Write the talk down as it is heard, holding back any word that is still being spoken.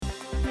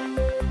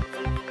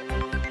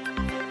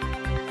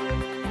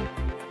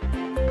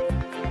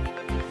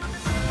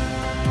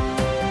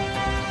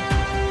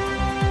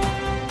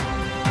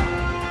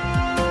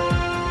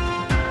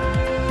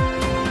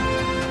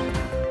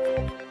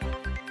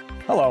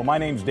Hello, my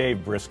name's Dave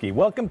Brisky.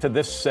 Welcome to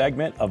this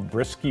segment of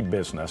Brisky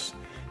Business.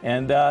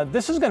 And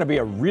this is going to be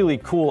a really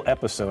cool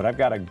episode. I've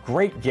got a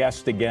great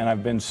guest again.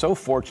 I've been so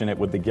fortunate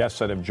with the guests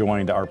that have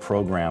joined our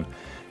program.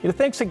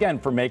 Thanks again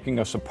for making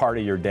us a part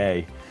of your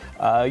day.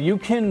 You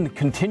can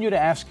continue to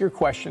ask your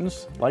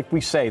questions. Like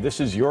we say, this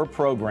is your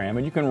program,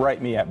 and you can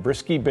write me at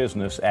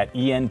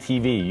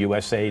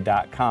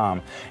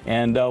briskybusiness@entvusa.com,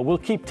 and we'll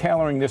keep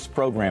tailoring this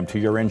program to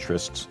your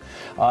interests.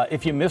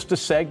 If you missed a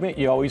segment,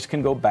 you always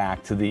can go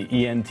back to the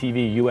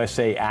ENTV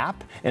USA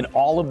app, and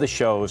all of the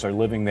shows are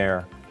living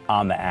there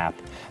on the app.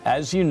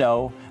 As you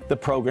know, the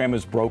program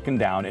is broken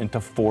down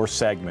into 4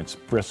 segments: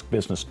 Brisk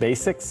Business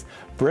Basics,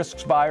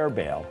 Brisk's Buy or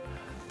Bail,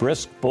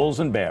 Brisk Bulls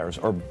and Bears,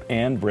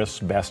 and Brisk's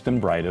Best and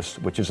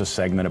Brightest, which is a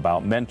segment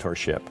about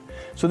mentorship.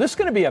 So this is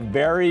going to be a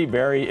very,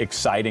 very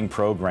exciting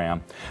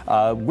program.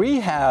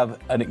 We have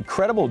an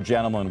incredible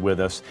gentleman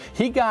with us.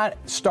 He got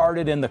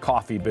started in the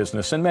coffee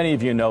business, and many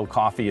of you know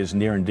coffee is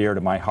near and dear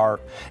to my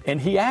heart.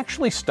 And he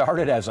actually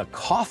started as a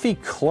coffee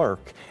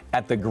clerk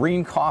at the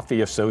Green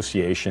Coffee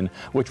Association,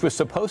 which was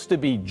supposed to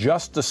be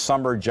just a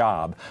summer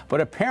job,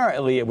 but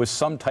apparently it was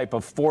some type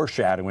of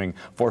foreshadowing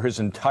for his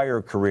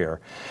entire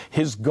career.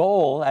 His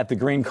goal at the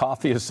Green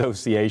Coffee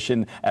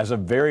Association as a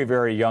very,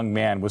 very young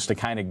man was to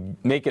kind of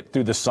make it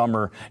through the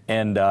summer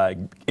and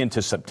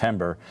into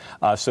September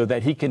so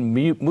that he can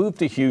move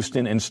to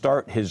Houston and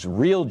start his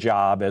real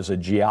job as a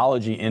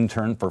geology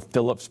intern for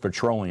Phillips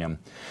Petroleum.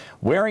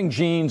 Wearing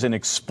jeans and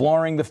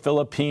exploring the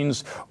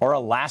Philippines or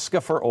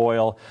Alaska for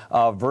oil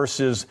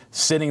versus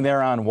sitting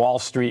there on Wall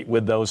Street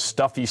with those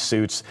stuffy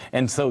suits.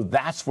 And so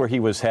that's where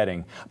he was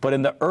heading. But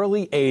in the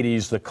early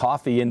 80s, the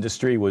coffee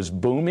industry was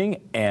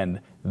booming, and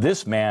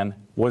this man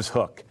was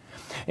hooked.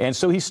 And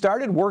so he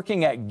started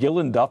working at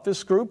Gill &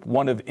 Duffus Group,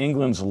 one of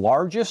England's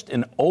largest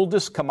and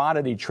oldest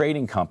commodity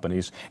trading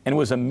companies, and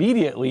was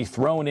immediately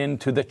thrown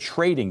into the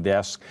trading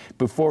desk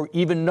before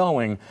even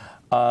knowing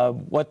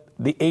what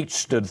the H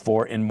stood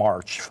for in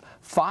March.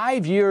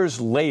 5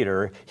 years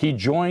later, he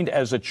joined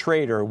as a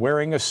trader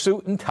wearing a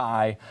suit and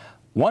tie,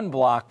 1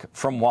 block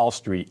from Wall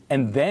Street,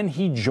 and then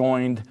he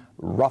joined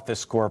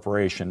Rufus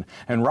Corporation.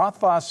 And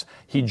Rufus,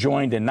 he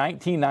joined in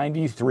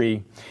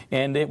 1993,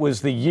 and it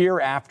was the year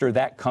after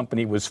that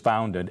company was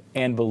founded.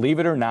 And believe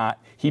it or not,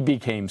 he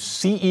became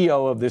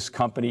CEO of this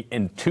company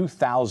in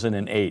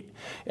 2008.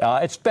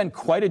 It's been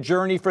quite a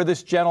journey for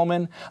this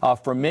gentleman,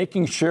 from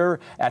making sure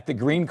at the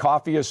Green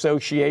Coffee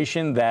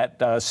Association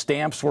that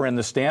stamps were in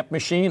the stamp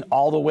machine,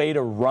 all the way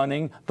to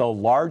running the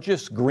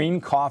largest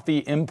green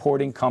coffee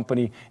importing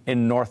company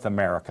in North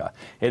America.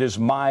 It is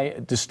my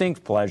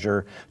distinct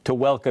pleasure to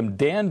welcome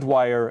Dan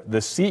Dwyer, the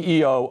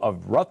CEO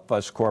of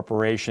Rufus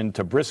Corporation,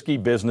 to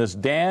Brisky Business.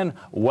 Dan,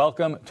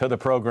 welcome to the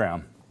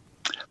program.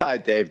 Hi,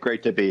 Dave.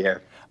 Great to be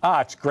here.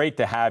 It's great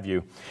to have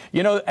you.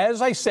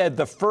 As I said,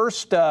 the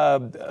first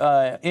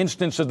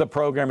instance of the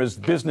program is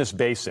Business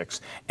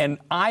Basics. And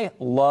I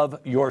love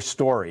your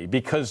story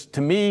because, to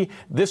me,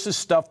 this is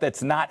stuff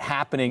that's not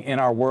happening in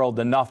our world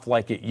enough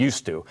like it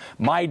used to.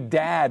 My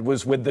dad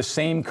was with the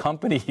same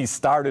company he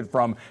started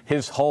from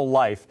his whole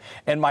life.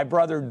 And my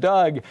brother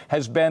Doug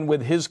has been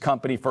with his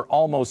company for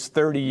almost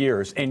 30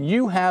 years. And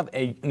you have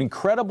an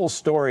incredible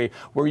story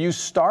where you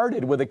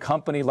started with a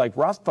company like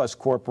Rufus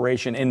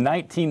Corporation in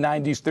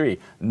 1993.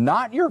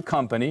 Not your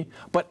company,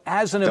 but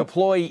as an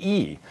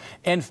employee.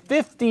 And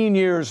 15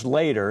 years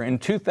later, in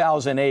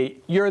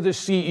 2008, you're the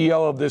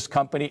CEO of this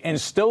company and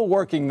still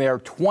working there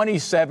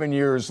 27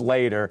 years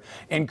later.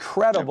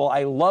 Incredible.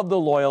 I love the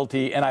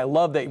loyalty, and I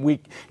love that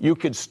you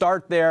could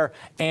start there.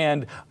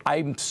 And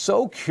I'm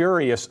so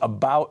curious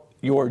about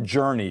your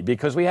journey,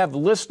 because we have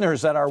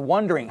listeners that are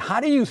wondering, how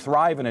do you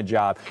thrive in a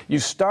job? You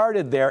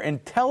started there,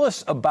 and tell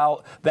us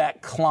about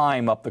that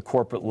climb up the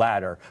corporate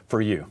ladder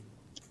for you.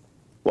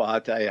 Well,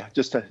 I'll tell you,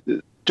 just to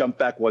jump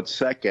back 1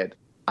 second,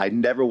 I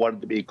never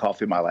wanted to be in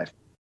coffee in my life.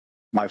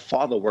 My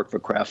father worked for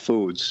Kraft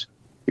Foods.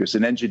 He was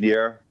an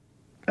engineer,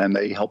 and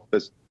they helped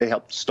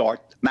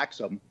start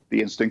Maxim,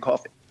 the instant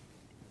coffee.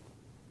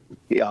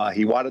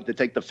 He wanted to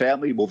take the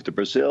family, move to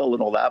Brazil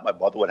and all that. My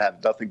mother would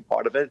have nothing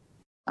part of it,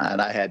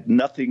 and I had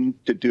nothing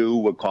to do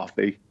with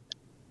coffee.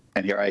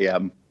 And here I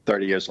am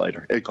 30 years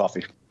later in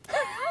coffee.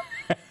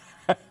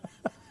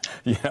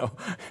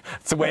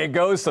 It's the way it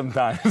goes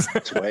sometimes.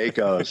 It's the way it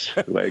goes.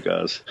 The way it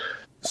goes.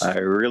 I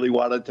really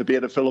wanted to be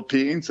in the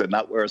Philippines and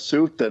not wear a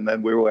suit, and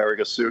then we were wearing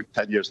a suit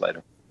 10 years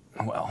later.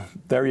 Well,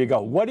 there you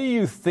go. What do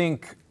you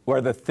think were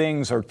the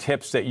things or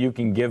tips that you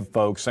can give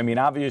folks? I mean,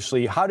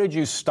 obviously, how did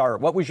you start?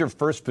 What was your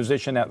first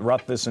position at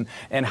Rufus,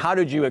 and how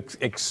did you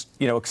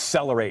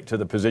accelerate to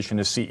the position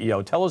as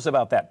CEO? Tell us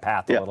about that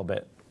path a little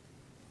bit.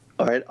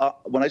 All right.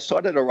 When I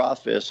started at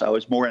Rufus, I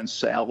was more in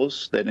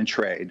sales than in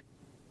trade.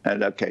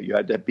 And you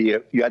had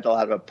to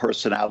have a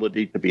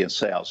personality to be in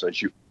sales,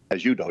 as you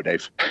know,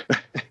 Dave.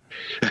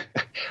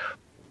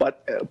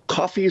 But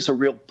coffee is a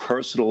real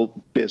personal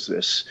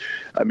business.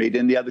 I mean,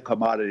 in the other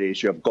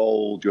commodities, you have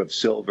gold, you have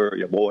silver,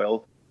 you have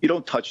oil. You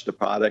don't touch the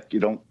product, you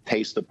don't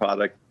taste the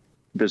product.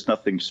 There's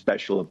nothing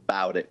special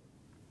about it.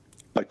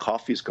 But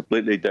coffee is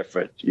completely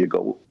different.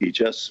 You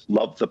just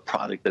love the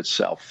product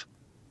itself.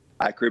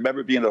 I can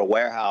remember being at a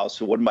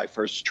warehouse, one of my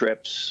first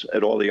trips,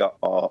 and all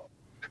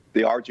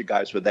the Origin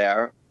guys were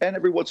there, and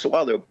every once in a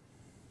while they're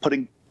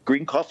putting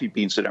green coffee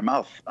beans in their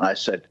mouth. And I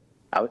said,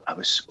 are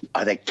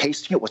they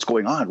tasting it? What's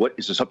going on?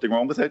 Is there something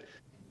wrong with it?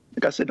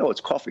 The guy said, no,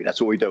 it's coffee.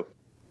 That's what we do.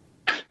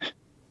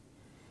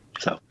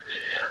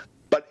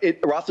 But at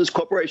Rothers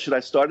Corporation, I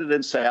started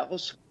in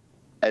sales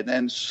and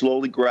then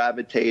slowly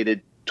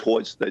gravitated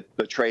towards the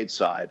trade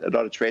side. And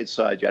on the trade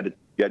side, you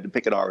had to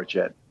pick an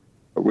origin.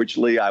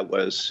 Originally, I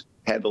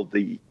handled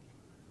the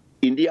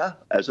India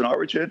as an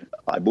origin.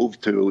 I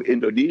moved to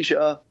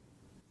Indonesia.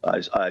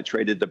 I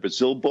traded the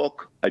Brazil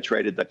book. I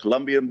traded the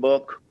Colombian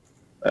book.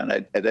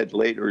 And then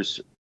later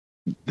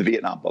the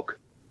Vietnam book.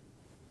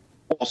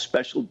 All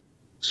special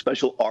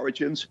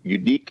origins,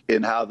 unique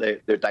in how their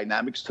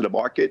dynamics to the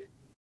market,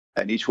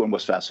 and each one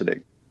was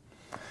fascinating.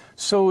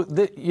 So,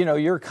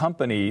 your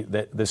company,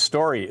 the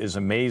story is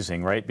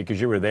amazing, right? Because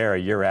you were there a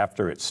year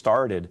after it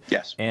started.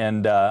 Yes.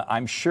 And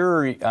I'm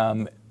sure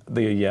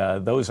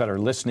those that are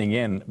listening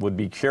in would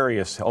be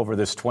curious over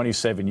this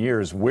 27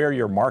 years where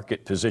your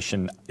market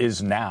position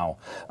is now,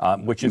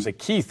 which is a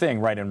key thing,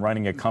 right, in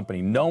running a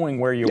company, knowing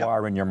where you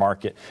are in your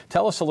market.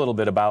 Tell us a little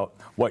bit about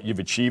what you've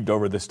achieved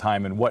over this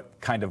time and what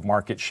kind of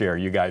market share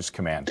you guys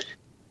command.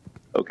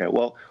 Okay,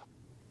 well,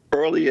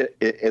 early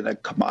in the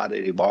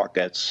commodity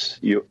markets,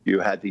 you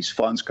had these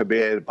funds come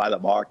in, buy the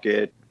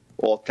market,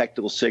 all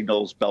technical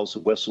signals, bells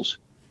and whistles.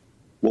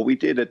 What we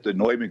did at the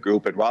Neumann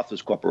Group and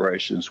Rothers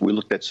Corporations, we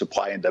looked at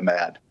supply and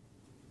demand.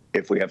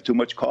 If we have too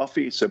much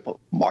coffee, simple,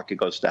 market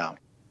goes down.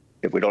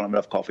 If we don't have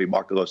enough coffee,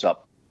 market goes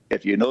up.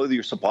 If you know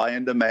your supply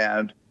and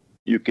demand,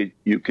 you could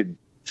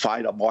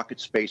find a market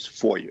space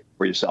for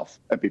yourself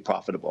and be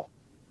profitable.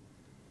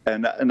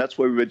 And that's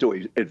what we've been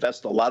doing.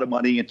 Invest a lot of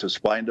money into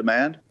supply and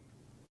demand,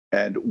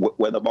 and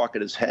where the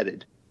market is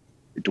headed.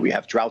 Do we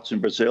have droughts in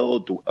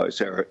Brazil?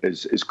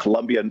 Is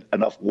Colombia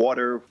enough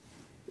water,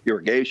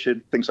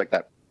 irrigation, things like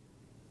that?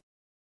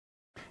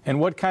 And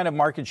what kind of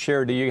market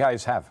share do you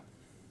guys have?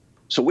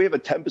 So we have a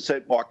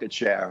 10% market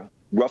share.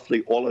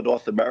 Roughly all of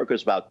North America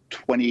is about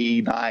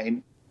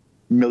 29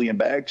 million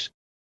bags.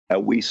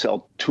 And we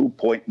sell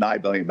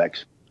 2.9 million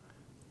bags,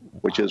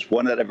 which is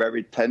 1 out of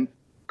every 10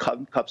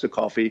 cups of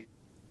coffee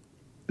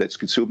that's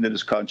consumed in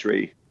this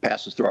country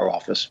passes through our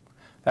office.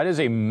 That is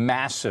a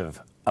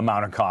massive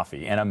amount of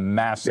coffee and a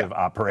massive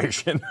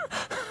operation.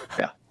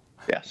 Yeah,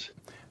 yes.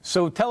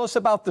 So tell us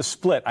about the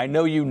split. I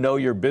know you know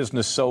your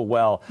business so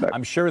well.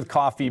 I'm sure the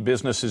coffee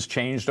business has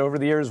changed over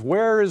the years.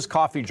 Where is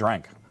coffee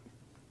drank?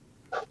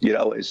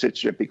 It's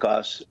interesting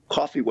because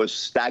coffee was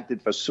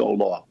stagnant for so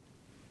long.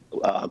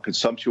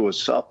 Consumption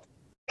was up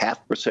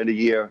 0.5% a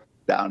year,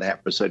 down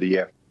 0.5% a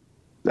year.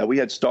 Now we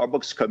had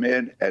Starbucks come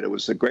in, and it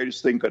was the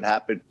greatest thing could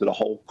happen to the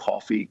whole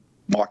coffee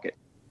market.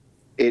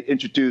 It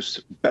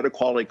introduced better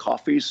quality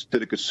coffees to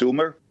the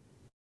consumer,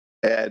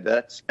 and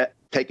that's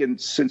taken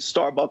since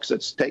Starbucks.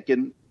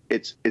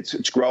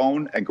 It's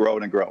grown and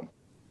grown and grown.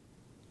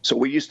 So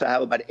we used to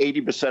have about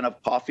 80%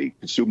 of coffee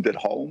consumed at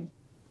home.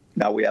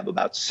 Now we have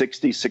about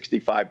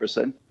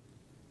 65%.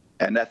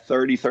 And that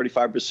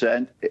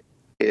 35%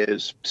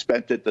 is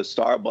spent at the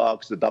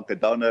Starbucks, the Dunkin'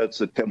 Donuts,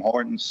 the Tim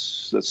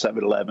Hortons, the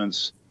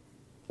 7-Elevens,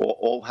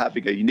 all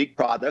having a unique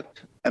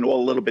product and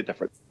all a little bit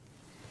different.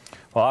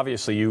 Well,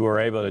 obviously, you were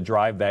able to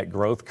drive that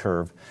growth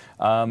curve.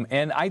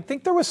 And I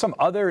think there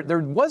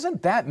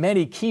wasn't that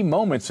many key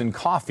moments in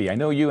coffee. I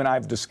know you and I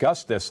have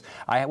discussed this.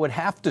 I would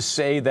have to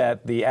say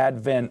that the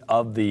advent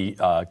of the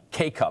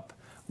K-Cup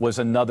was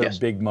another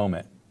big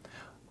moment.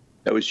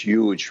 That was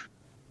huge.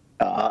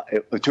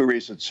 For 2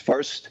 reasons.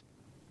 First,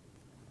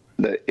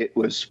 it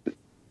was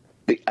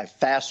a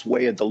fast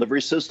way of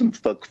delivery system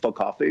for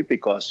coffee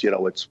because,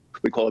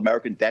 we call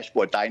American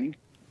dashboard dining.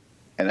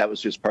 And that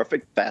was just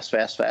perfect, fast,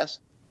 fast,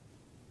 fast.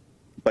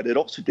 But it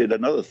also did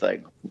another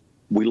thing.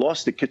 We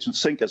lost the kitchen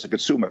sink as a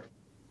consumer.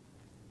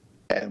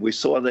 And we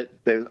saw that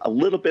there's a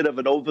little bit of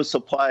an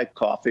oversupply of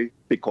coffee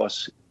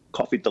because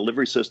coffee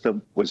delivery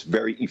system was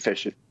very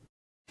efficient.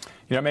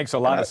 It makes a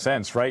lot of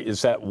sense, right?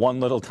 Is that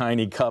one little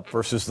tiny cup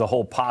versus the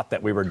whole pot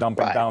that we were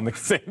dumping down the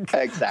sink.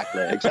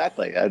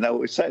 Exactly. I know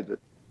we said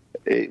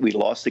that we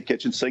lost the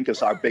kitchen sink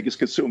as our biggest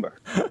consumer.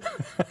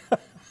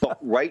 But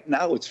right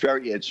now, it's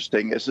very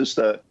interesting. This is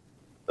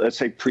let's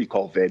say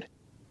pre-COVID.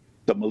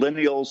 The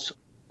millennials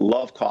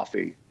love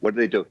coffee. What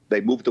do? They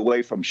moved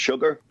away from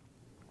sugar,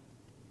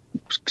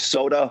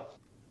 soda,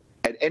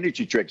 and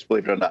energy drinks,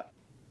 believe it or not.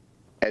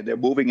 And they're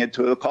moving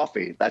into the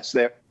coffee. That's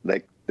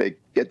they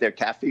get their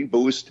caffeine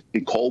boost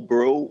in cold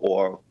brew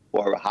or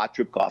a hot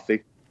drip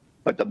coffee.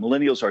 But the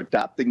millennials are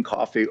adapting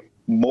coffee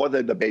more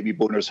than the baby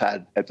boomers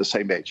had at the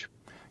same age.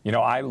 You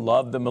know, I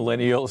love the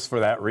millennials for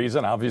that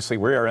reason. Obviously,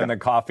 we are in the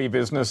coffee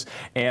business,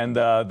 and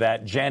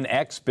that Gen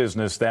X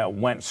business that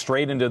went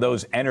straight into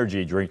those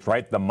energy drinks,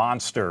 right? The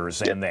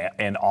Monsters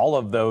and all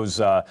of those,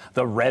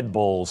 the Red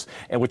Bulls,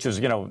 and which is,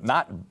 you know,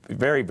 not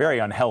very, very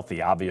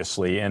unhealthy,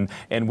 obviously. And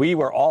we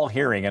were all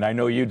hearing, and I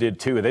know you did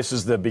too, this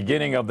is the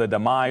beginning of the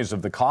demise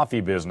of the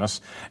coffee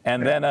business.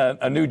 And then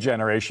a new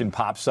generation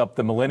pops up,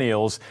 the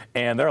millennials,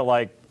 and they're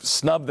like,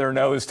 snub their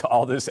nose to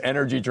all this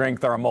energy drink.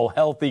 They're a more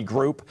healthy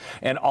group,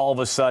 and all of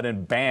a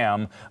sudden,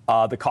 bam,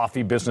 the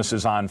coffee business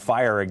is on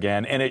fire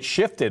again. And it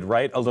shifted,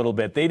 right, a little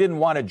bit. They didn't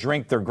want to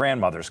drink their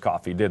grandmother's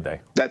coffee, did they?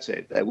 That's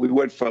it. We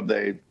went from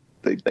the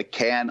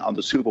can on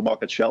the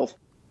supermarket shelf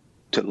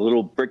to the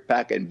little brick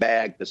pack and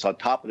bag that's on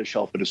top of the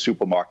shelf in the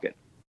supermarket.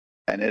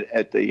 And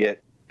at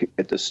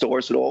the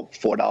stores at all,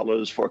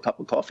 $4 for a cup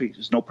of coffee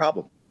is no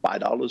problem.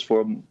 $5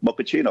 for a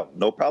mochaccino,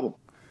 no problem.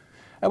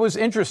 That was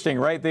interesting,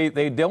 right?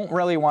 They don't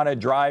really want to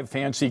drive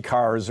fancy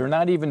cars. They're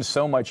not even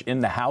so much in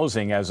the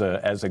housing as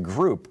a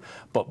group.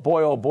 But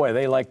boy, oh boy,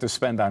 they like to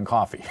spend on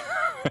coffee.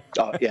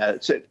 Yeah,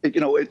 it's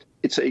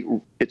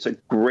a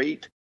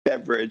great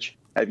beverage.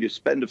 If you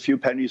spend a few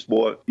pennies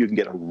more, you can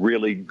get a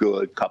really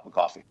good cup of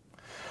coffee.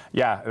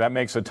 Yeah, that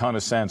makes a ton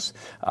of sense.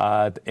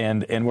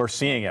 And we're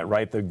seeing it,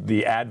 right?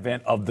 The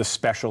advent of the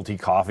specialty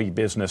coffee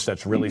business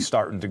that's really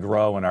starting to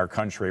grow in our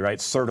country, right?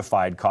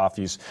 Certified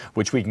coffees,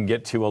 which we can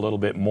get to a little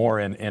bit more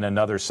in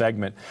another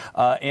segment.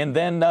 And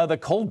then the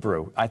cold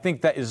brew. I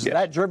think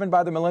that driven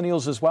by the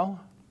millennials as well?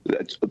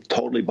 That's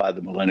totally by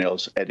the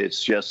millennials. And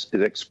it's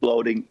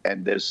exploding.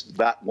 And there's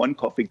not one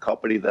coffee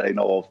company that I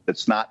know of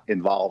that's not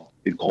involved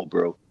in cold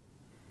brew.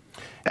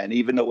 And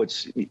even though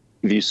if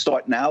you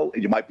start now,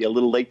 and you might be a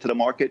little late to the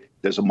market,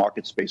 there's a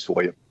market space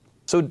for you.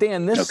 So,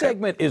 Dan, this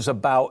segment is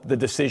about the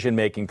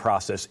decision-making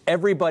process.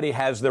 Everybody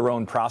has their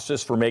own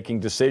process for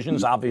making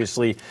decisions.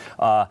 Obviously,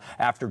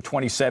 after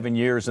 27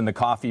 years in the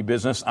coffee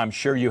business, I'm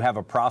sure you have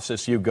a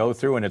process you go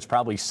through, and it's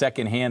probably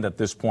secondhand at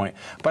this point.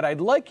 But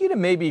I'd like you to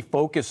maybe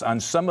focus on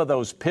some of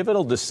those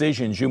pivotal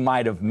decisions you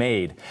might have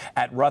made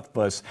at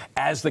Rothfuss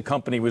as the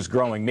company was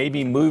growing,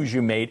 maybe moves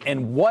you made,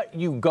 and what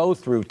you go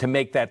through to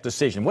make that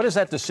decision. What is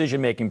that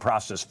decision-making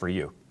process for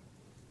you?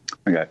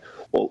 Okay.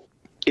 Well,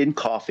 in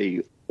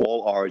coffee,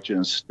 all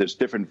origins, there's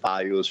different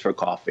values for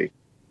coffee.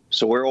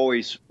 So we're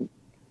always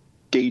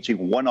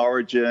gauging one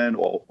origin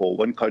or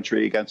one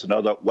country against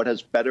another, what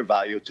has better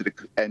value to the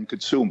end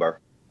consumer.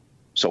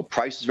 So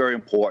price is very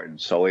important.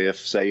 So if,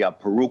 say,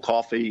 Peru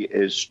coffee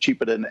is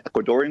cheaper than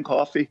Ecuadorian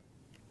coffee,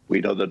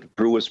 we know that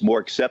Peru is more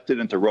accepted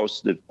into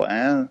roasted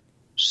blend.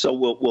 So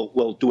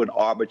we'll do an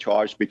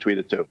arbitrage between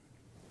the two.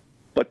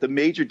 But the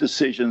major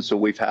decisions that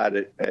we've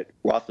had at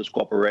Rothfuss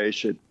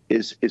Corporation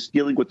is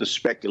dealing with the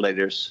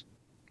speculators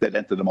that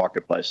enter the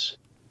marketplace.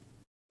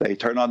 They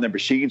turn on their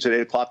machines at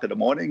 8 o'clock in the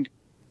morning,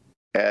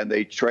 and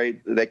they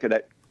could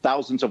have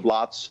thousands of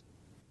lots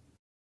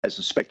as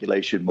a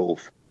speculation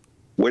move.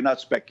 We're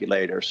not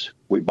speculators.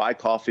 We buy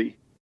coffee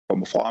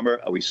from a farmer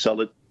and we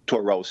sell it to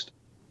a roast.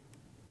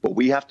 But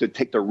we have to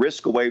take the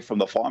risk away from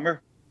the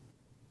farmer,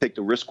 take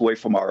the risk away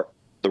from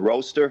the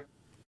roaster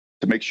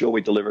to make sure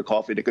we deliver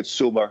coffee to the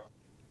consumer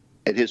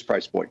at his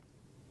price point.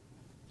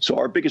 So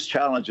our biggest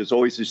challenge is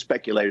always the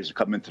speculators that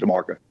come into the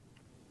market.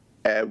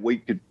 And we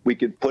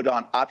could put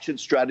on option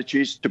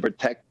strategies to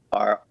protect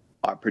our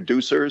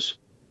producers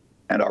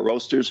and our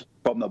roasters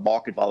from the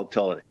market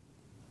volatility.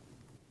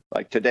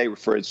 Like today,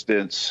 for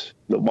instance,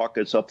 the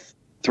market's up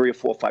 3 or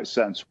 4 or 5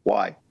 cents.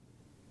 Why?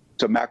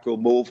 It's a macro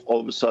move. All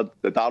of a sudden,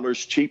 the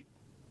dollar's cheap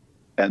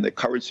and the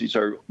currencies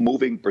are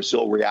moving.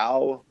 Brazil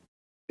real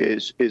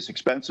is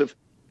expensive.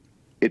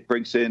 It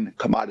brings in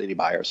commodity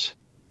buyers.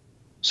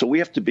 So we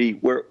have to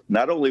we're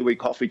not only we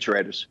coffee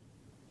traders,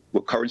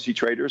 we're currency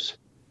traders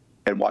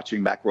and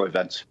watching macro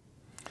events.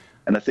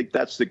 And I think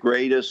that's the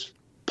greatest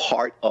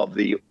part of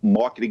the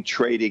marketing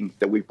trading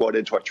that we brought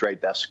into our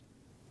trade desk,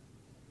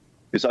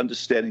 is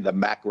understanding the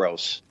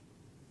macros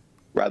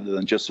rather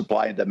than just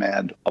supply and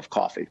demand of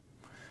coffee.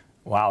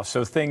 Wow.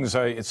 So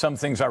some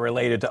things are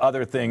related to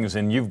other things,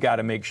 and you've got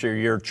to make sure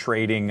you're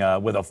trading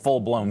with a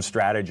full-blown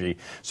strategy.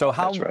 So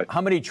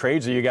how many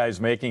trades are you guys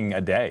making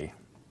a day?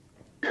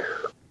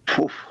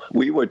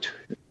 We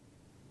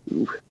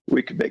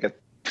could make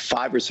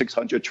 500 or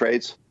 600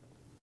 trades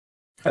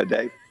a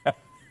day.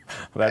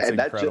 That's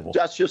incredible.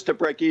 That's just to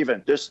break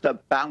even, just to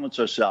balance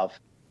ourselves.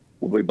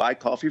 When we buy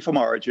coffee from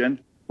origin,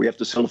 we have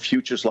to sell a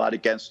futures lot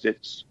against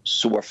it,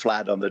 so we're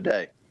flat on the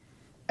day.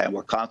 And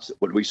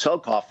when we sell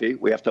coffee,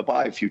 we have to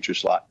buy a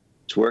futures lot.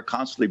 So we're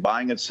constantly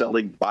buying and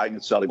selling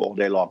all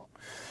day long.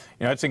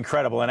 You know, it's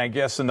incredible. And I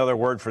guess another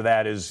word for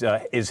that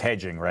is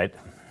hedging, right?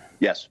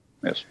 Yes.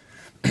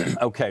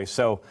 Okay,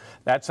 so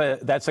that's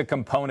a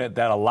component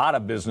that a lot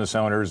of business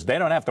owners, they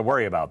don't have to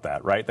worry about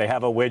that, right? They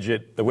have a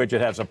widget, the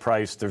widget has a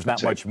price, there's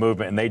not much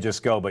movement, and they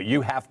just go. But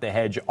you have to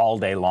hedge all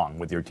day long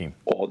with your team.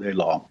 All day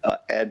long.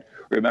 And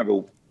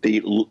remember,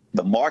 the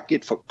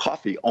market for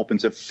coffee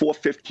opens at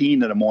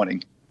 4:15 in the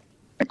morning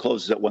and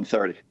closes at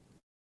 1:30.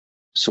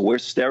 So we're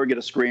staring at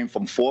a screen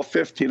from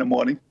 4:15 in the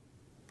morning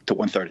to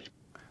 1:30.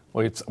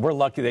 Well, we're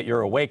lucky that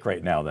you're awake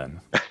right now then.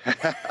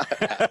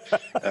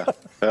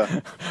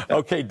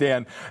 Okay,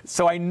 Dan.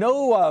 So I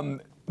know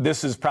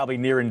this is probably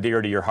near and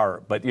dear to your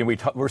heart, but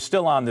we're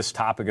still on this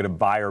topic of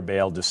buy or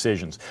bail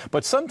decisions.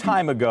 But some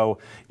time ago,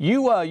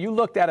 you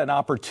looked at an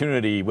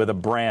opportunity with a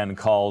brand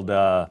called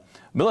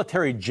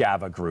Military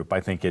Java Group, I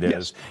think it is,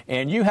 yes.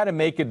 And you had to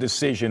make a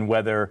decision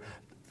whether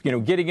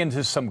getting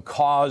into some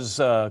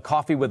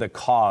coffee with a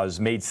cause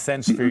made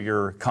sense for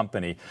your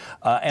company.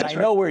 And I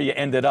know where you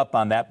ended up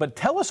on that, but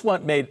tell us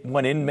what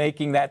went in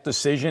making that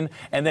decision,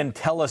 and then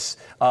tell us,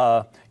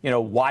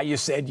 why you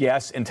said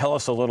yes, and tell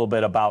us a little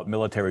bit about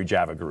Military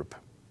Java Group.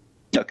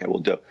 Okay, we'll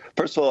do.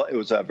 First of all, it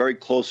was a very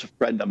close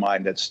friend of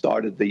mine that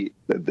started the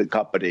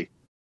company.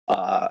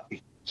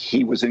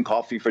 He was in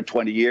coffee for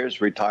 20 years,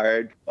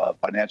 retired,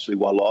 financially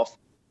well off.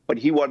 But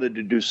he wanted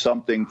to do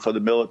something for the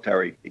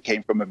military. He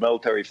came from a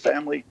military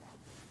family.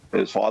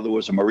 His father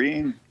was a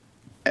Marine,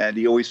 and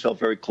he always felt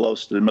very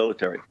close to the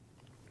military.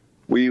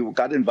 We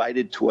got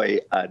invited to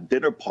a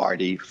dinner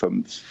party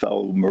from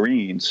fellow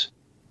Marines,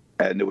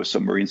 and there were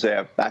some Marines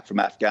there back from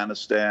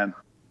Afghanistan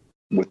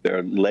with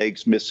their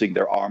legs missing,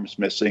 their arms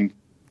missing.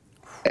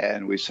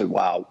 And we said,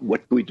 wow,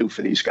 what do we do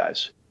for these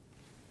guys?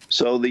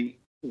 So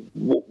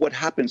what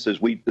happens is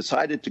we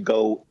decided to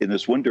go in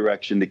this one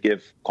direction to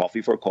give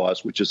Coffee for a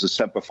Cause, which is a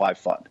Semper Fi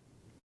fund.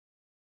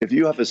 If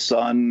you have a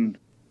son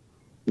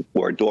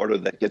or a daughter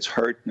that gets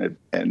hurt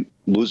and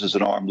loses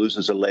an arm,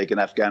 loses a leg in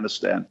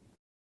Afghanistan,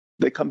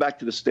 they come back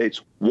to the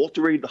States.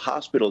 Walter Reed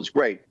Hospital is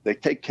great. They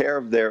take care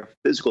of their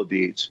physical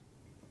needs.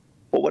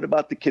 But what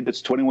about the kid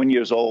that's 21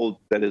 years old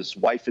that his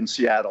wife in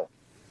Seattle?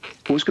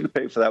 Who's going to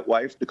pay for that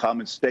wife to come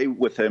and stay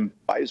with him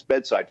by his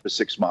bedside for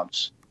 6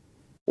 months,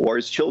 or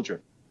his children?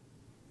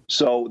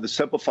 So the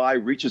Semper Fi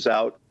reaches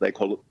out, they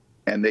call it,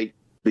 and the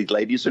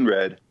ladies in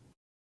red,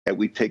 and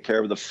we take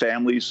care of the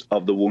families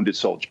of the wounded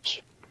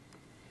soldiers.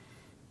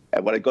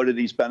 And when I go to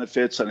these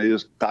benefits and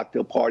these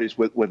cocktail parties,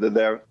 whether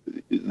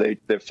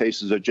their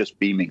faces are just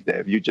beaming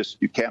there. You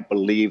can't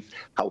believe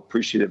how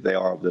appreciative they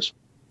are of this.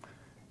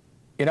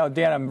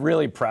 Dan, I'm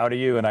really proud of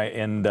you,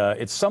 and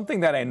it's something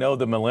that I know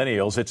the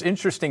millennials. It's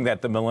interesting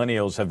that the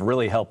millennials have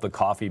really helped the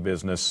coffee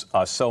business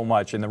so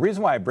much, and the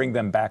reason why I bring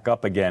them back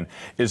up again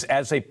is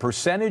as a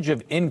percentage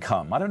of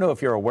income. I don't know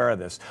if you're aware of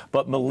this,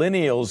 but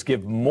millennials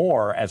give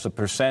more as a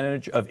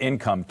percentage of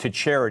income to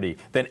charity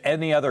than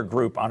any other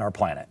group on our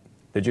planet.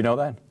 Did you know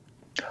that?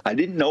 I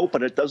didn't know,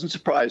 but it doesn't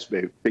surprise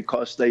me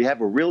because they have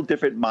a real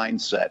different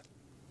mindset.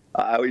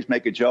 I always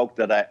make a joke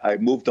that I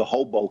moved to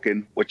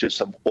Hoboken, which is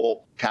some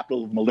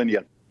capital of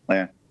millennium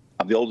land.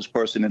 I'm the oldest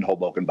person in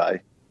Hoboken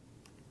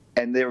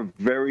and they're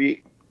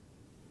very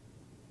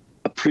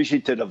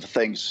appreciative of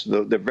things.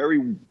 They're very.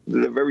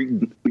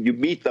 When you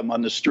meet them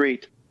on the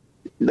street,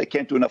 they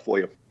can't do enough for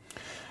you.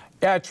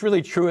 Yeah, it's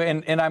really true.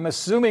 And I'm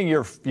assuming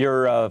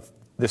you're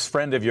this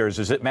friend of yours,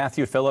 is it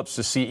Matthew Phillips,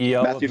 the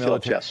CEO? Matthew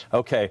Phillips, yes.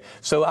 Okay.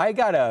 So I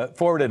got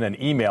forwarded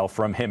an email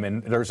from him,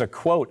 and there's a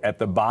quote at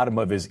the bottom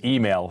of his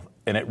email,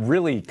 and it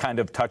really kind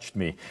of touched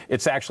me.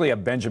 It's actually a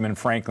Benjamin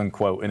Franklin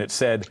quote, and it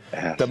said,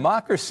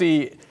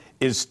 "Democracy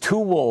is two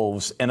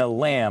wolves and a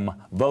lamb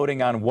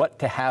voting on what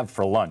to have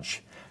for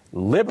lunch.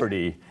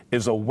 Liberty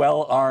is a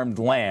well-armed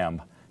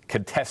lamb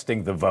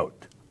contesting the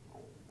vote."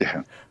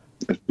 Yeah.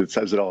 It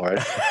says it all, right?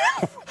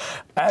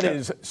 That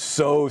is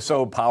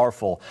so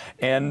powerful.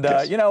 And,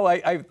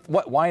 yes.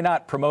 Why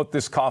not promote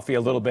this coffee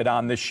a little bit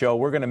on this show?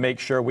 We're going to make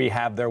sure we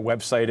have their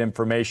website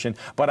information.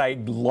 But I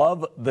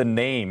love the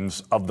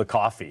names of the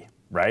coffee,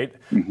 right?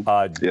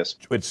 Mm-hmm. Yes.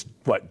 It's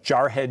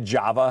Jarhead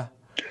Java?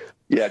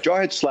 Yeah,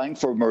 Jarhead slang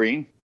for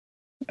Marine.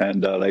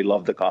 And they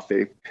love the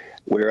coffee.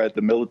 We're at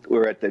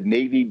the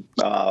Navy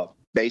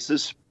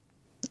bases,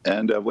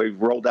 and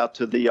we've rolled out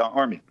to the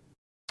Army.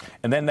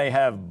 And then they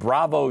have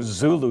Bravo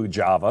Zulu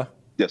Java.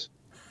 Yes,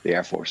 the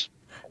Air Force.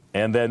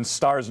 And then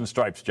Stars and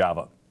Stripes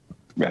Java.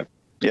 Yeah,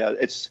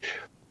 it's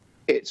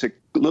a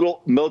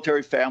little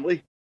military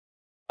family.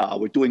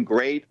 We're doing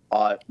great.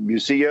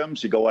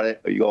 Museums. You go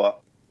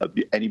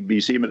any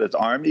museum that's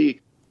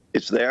Army,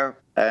 it's there,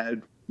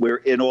 and we're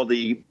in all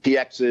the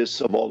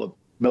PXs of all the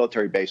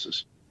military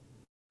bases.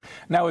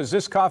 Now, is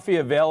this coffee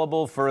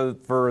available for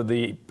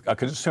a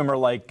consumer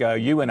like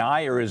you and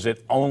I, or is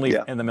it only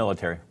in the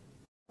military?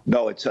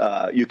 No, it's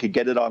you can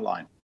get it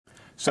online.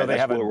 So they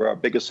have where our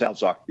biggest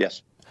sales are.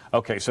 Yes.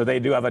 Okay, so they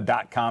do have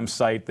a .com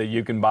site that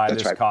you can buy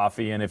That's this right.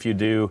 coffee, and if you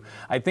do,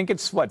 I think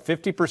it's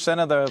 50%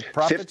 of the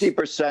profits.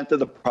 50% of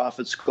the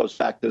profits goes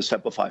back to the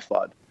Semper Fi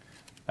fund.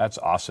 That's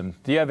awesome.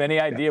 Do you have any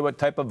idea what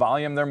type of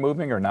volume they're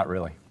moving, or not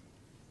really?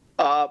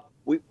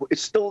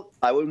 It's still.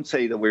 I wouldn't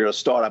say that we're a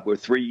startup. We're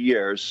 3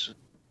 years,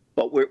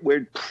 but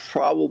we're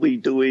probably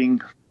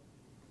doing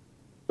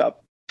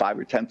about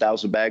 5,000 or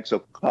 10,000 bags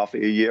of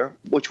coffee a year,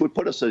 which would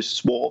put us a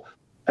small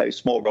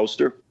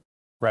roaster.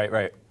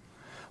 Right.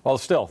 Well,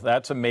 still,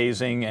 that's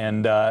amazing.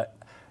 And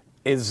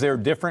is there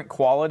different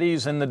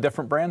qualities in the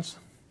different brands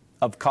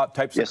of types of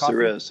coffee? Yes,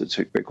 there is. It's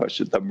a great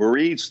question. The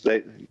Marines,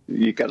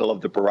 you got to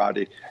love the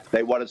variety.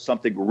 They wanted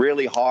something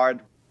really hard,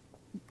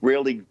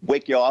 really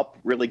wake you up,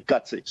 really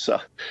gutsy. So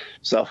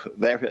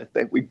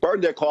we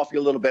burn their coffee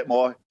a little bit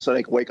more so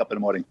they can wake up in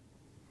the morning.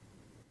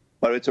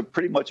 But it's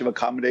pretty much of a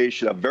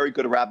combination of very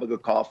good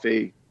Arabica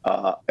coffee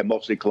and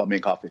mostly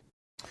Colombian coffee.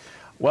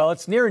 Well,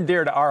 it's near and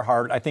dear to our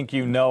heart. I think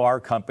you know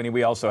our company.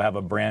 We also have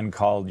a brand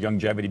called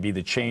Longevity Be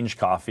the Change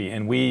Coffee,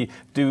 and we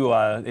do.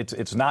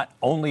 It's not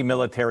only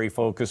military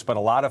focused, but a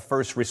lot of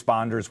first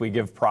responders. We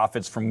give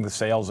profits from the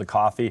sales of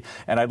coffee,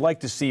 and I'd like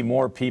to see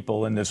more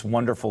people in this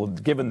wonderful.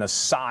 Given the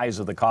size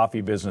of the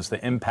coffee business,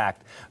 the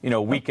impact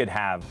we could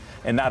have,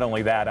 and not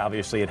only that,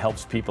 obviously it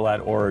helps people at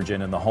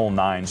origin and the whole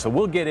nine. So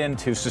we'll get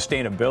into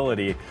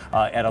sustainability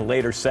at a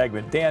later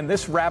segment. Dan,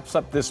 this wraps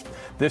up this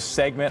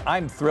segment.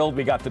 I'm thrilled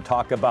we got to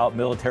talk about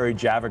Military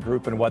Java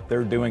Group and what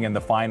they're doing and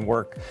the fine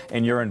work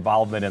and your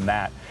involvement in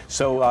that.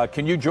 So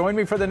can you join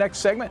me for the next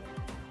segment?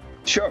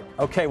 Sure.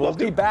 Okay, we'll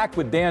be back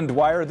with Dan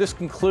Dwyer. This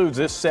concludes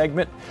this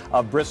segment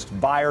of Brisk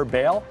Buyer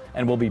Bail,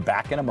 and we'll be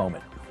back in a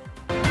moment.